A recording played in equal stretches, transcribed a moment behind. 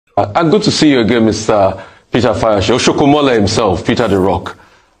Good to see you again, Mr. Peter Fayose. Oshokomola himself, Peter the Rock.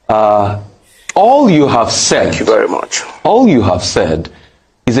 All you have said... Thank you very much. All you have said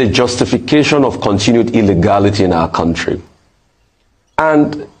is a justification of continued illegality in our country.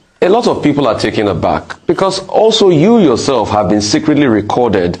 And a lot of people are taken aback because also you yourself have been secretly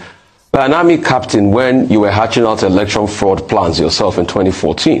recorded by an army captain when you were hatching out election fraud plans yourself in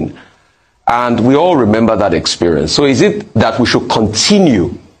 2014. And we all remember that experience. So is it that we should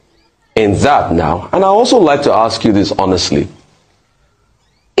continue in that now? And I also like to ask you this honestly.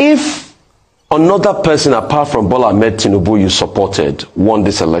 If another person apart from Bola Ahmed Tinubu you supported won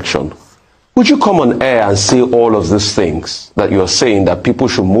this election, would you come on air and say all of these things that you're saying, that people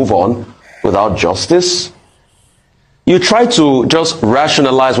should move on without justice? You try to just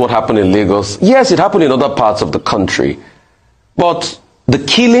rationalize what happened in Lagos. Yes, it happened in other parts of the country. But the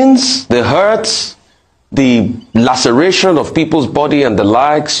killings, the hurts, the laceration of people's body and the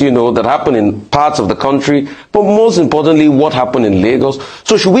likes, you know, that happened in parts of the country, but most importantly, what happened in Lagos.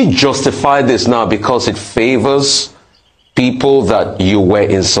 So should we justify this now because it favors people that you were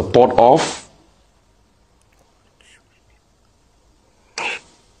in support of?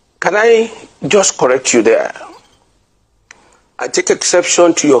 Can I just correct you there? I take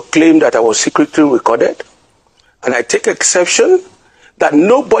exception to your claim that I was secretly recorded, and I take exception that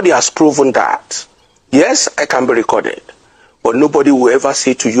nobody has proven that. Yes, I can be recorded, but nobody will ever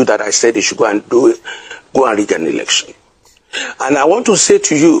say to you that I said they should go and rig an election. And I want to say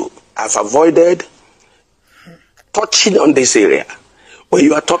to you, I've avoided touching on this area. When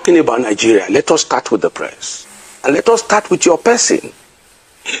you are talking about Nigeria, let us start with the press. And let us start with your person.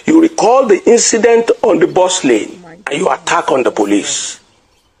 You recall the incident on the bus lane and you attack on the police.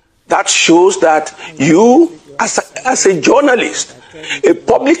 That shows that you, as a journalist, a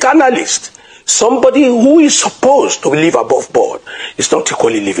public analyst, somebody who is supposed to live above board, is not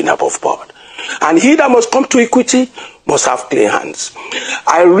equally living above board. And he that must come to equity must have clean hands.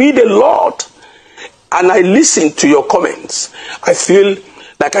 I read a lot and I listen to your comments. I feel,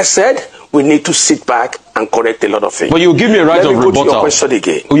 like I said, we need to sit back and correct a lot of things. But you give me a right of rebuttal. Let me go to your question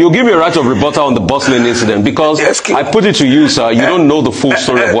again. You give me a right of rebuttal on the bus lane incident because I put it to you, sir. You don't know the full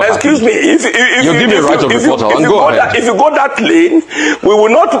story of what happened. Excuse me. If you give me a right of rebuttal, and go ahead. If you go that lane, we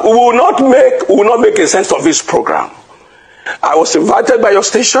will not make a sense of this program. I was invited by your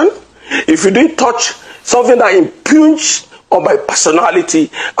station. If you didn't touch something that impugns on my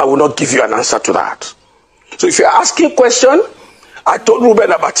personality, I will not give you an answer to that. So if you're asking a question, I told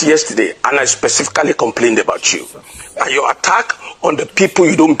Ruben about it yesterday, and I specifically complained about you. And your attack on the people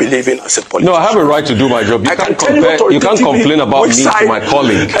you don't believe in as a politician. No, I have a right to do my job. You can't complain about me to my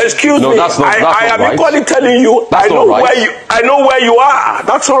colleague. Excuse me. That's not I am right. equally telling you, I know where you are.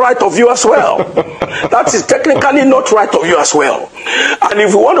 That's all right of you as well. That is technically not right of you as well. And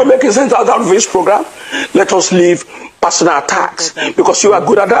if you want to make a sense out of this program, let us leave personal attacks, because you are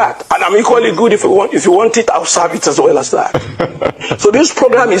good at that, and I'm equally good. If you want it, I'll serve it as well as that. So this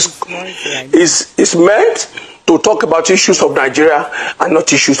program is meant to talk about issues of Nigeria and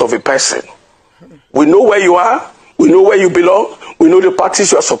not issues of a person. We know where you are, we know where you belong, we know the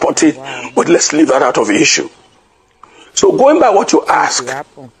parties you are supporting, but let's leave that out of the issue. So going by what you ask,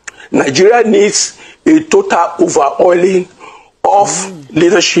 Nigeria needs a total overhauling of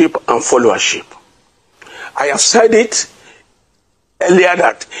leadership and followership. I have said it earlier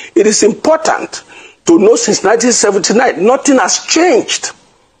that it is important to know since 1979, nothing has changed.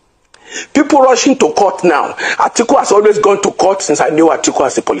 People rushing to court now. Atiku has always gone to court since I knew Atiku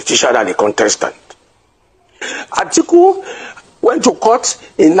as a politician and a contestant. Atiku went to court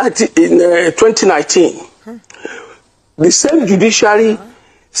in 2019. The same judiciary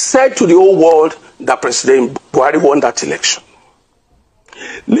said to the whole world that President Buhari won that election.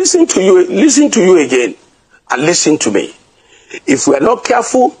 Listen to you again. And listen to me. If we are not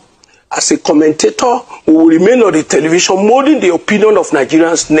careful, as a commentator, we will remain on the television molding the opinion of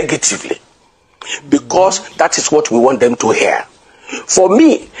Nigerians negatively. Because that is what we want them to hear. For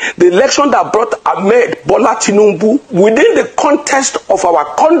me, the election that brought Ahmed Bola Tinubu within the context of our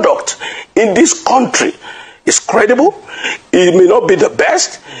conduct in this country is credible. It may not be the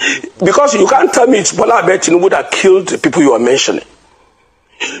best. Because you can't tell me it's Bola Ahmed Tinubu that killed the people you are mentioning.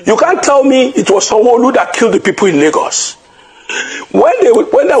 You can't tell me it was Sanwo-Olu that killed the people in Lagos. When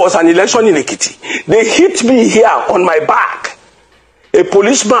there was an election in Ekiti, they hit me here on my back. A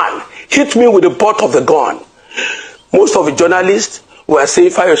policeman hit me with the butt of the gun. Most of the journalists were saying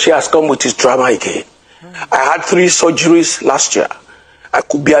Fayose has come with his drama again. I had 3 surgeries last year. I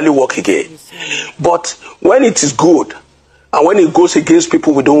could barely walk again. But when it is good, and when it goes against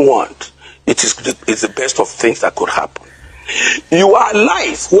people we don't want, it's the best of things that could happen. You are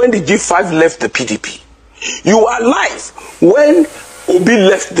alive when the G5 left the PDP. You are alive when Obi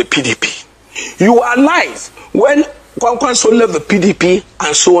left the PDP. You are alive when Kwankwaso left the PDP,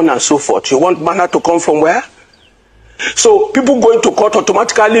 and so on and so forth. You want manna to come from where? So people going to court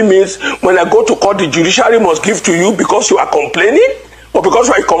automatically means when I go to court, the judiciary must give to you because you are complaining or because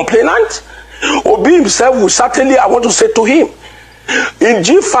you are a complainant. Obi himself will certainly, I want to say to him, in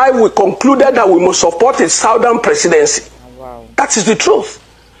G5 we concluded that we must support a southern presidency. Wow. That is the truth,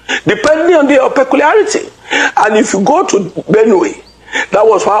 depending on their peculiarity. And if you go to Benue, that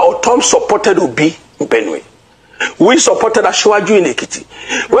was why Otom supported Obi in Benue. We supported Asiwaju in Ekiti.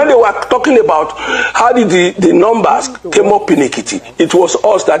 When they were talking about how did the numbers came up in Ekiti, it was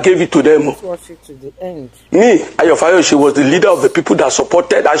us that gave it to them. To the end. Me, Ayo Fayose, was the leader of the people that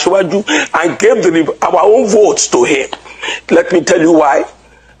supported Asiwaju and gave our own votes to him. Let me tell you why.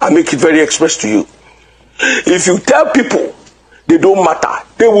 I make it very express to you. If you tell people they don't matter,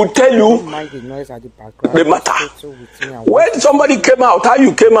 they will tell you they matter. When somebody came out, how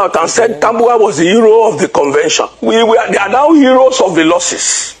you came out and said Tambuwal was the hero of the convention, they are now heroes of the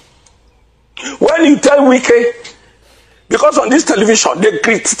losses. When you tell Wike, because on this television, they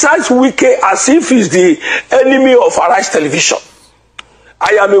criticize Wike as if he's the enemy of Arise Television.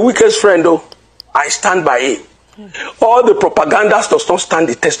 I am a Wike's friend, though. I stand by him. All the propagandas does not stand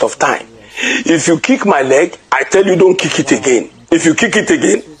the test of time. If you kick my leg, I tell you don't kick it again. If you kick it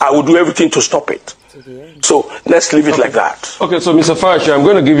again, I will do everything to stop it. So let's leave it like that. Okay, so Mr. Fayose, I'm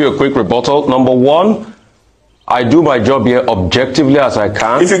going to give you a quick rebuttal. Number one, I do my job here objectively as I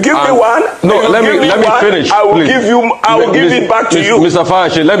can. If you give me one, no, let me finish. I will give it back to you. Mr.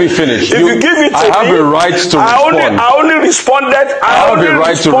 Fayose, let me finish. If you give it to me, I have a right to respond. I only responded. I have a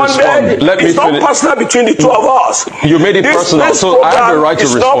right to respond. Let me finish. It's not personal between the two of us. You made it personal, so I have a right to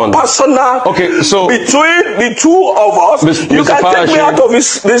respond. It's not personal. Okay, so between the two of us, you can take me out of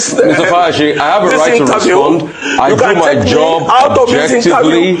this. Mr. Fayose, I have a right to respond. I do my job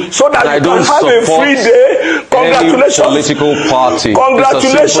objectively, so that you can have a free day. Congratulations. Any political party.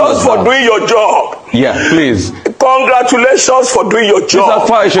 Congratulations for doing your job. Yeah, please. Congratulations for doing your job.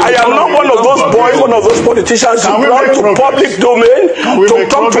 I am not one of those boys, one of those politicians who belong to public domain to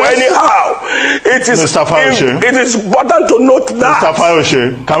talk to anyhow. It is important to note that. Mr.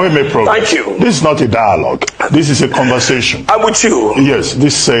 Fayose, can we make progress? Thank you. This is not a dialogue. This is a conversation. I'm with you. Yes,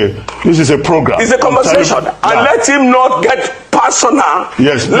 this is a program. It's a conversation. And let him not get personal.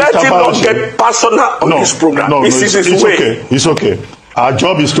 Yes, let him not get personal on this program. No, it's okay. It's okay. Our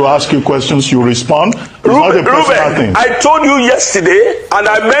job is to ask you questions, you respond. It's not a personal thing. I told you yesterday, and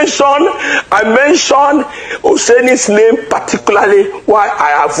I mentioned Oseni's name particularly why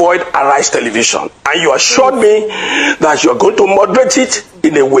I avoid Arise Television. And you assured me that you are going to moderate it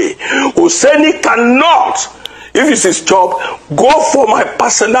in a way. Oseni cannot, if it's his job, go for my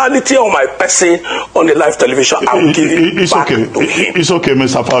personality or my person on the live television. I will give it back to him. It's okay,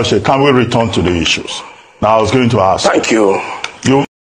 Mr. Fayose. Can we return to the issues? Now I was going to ask. Thank you.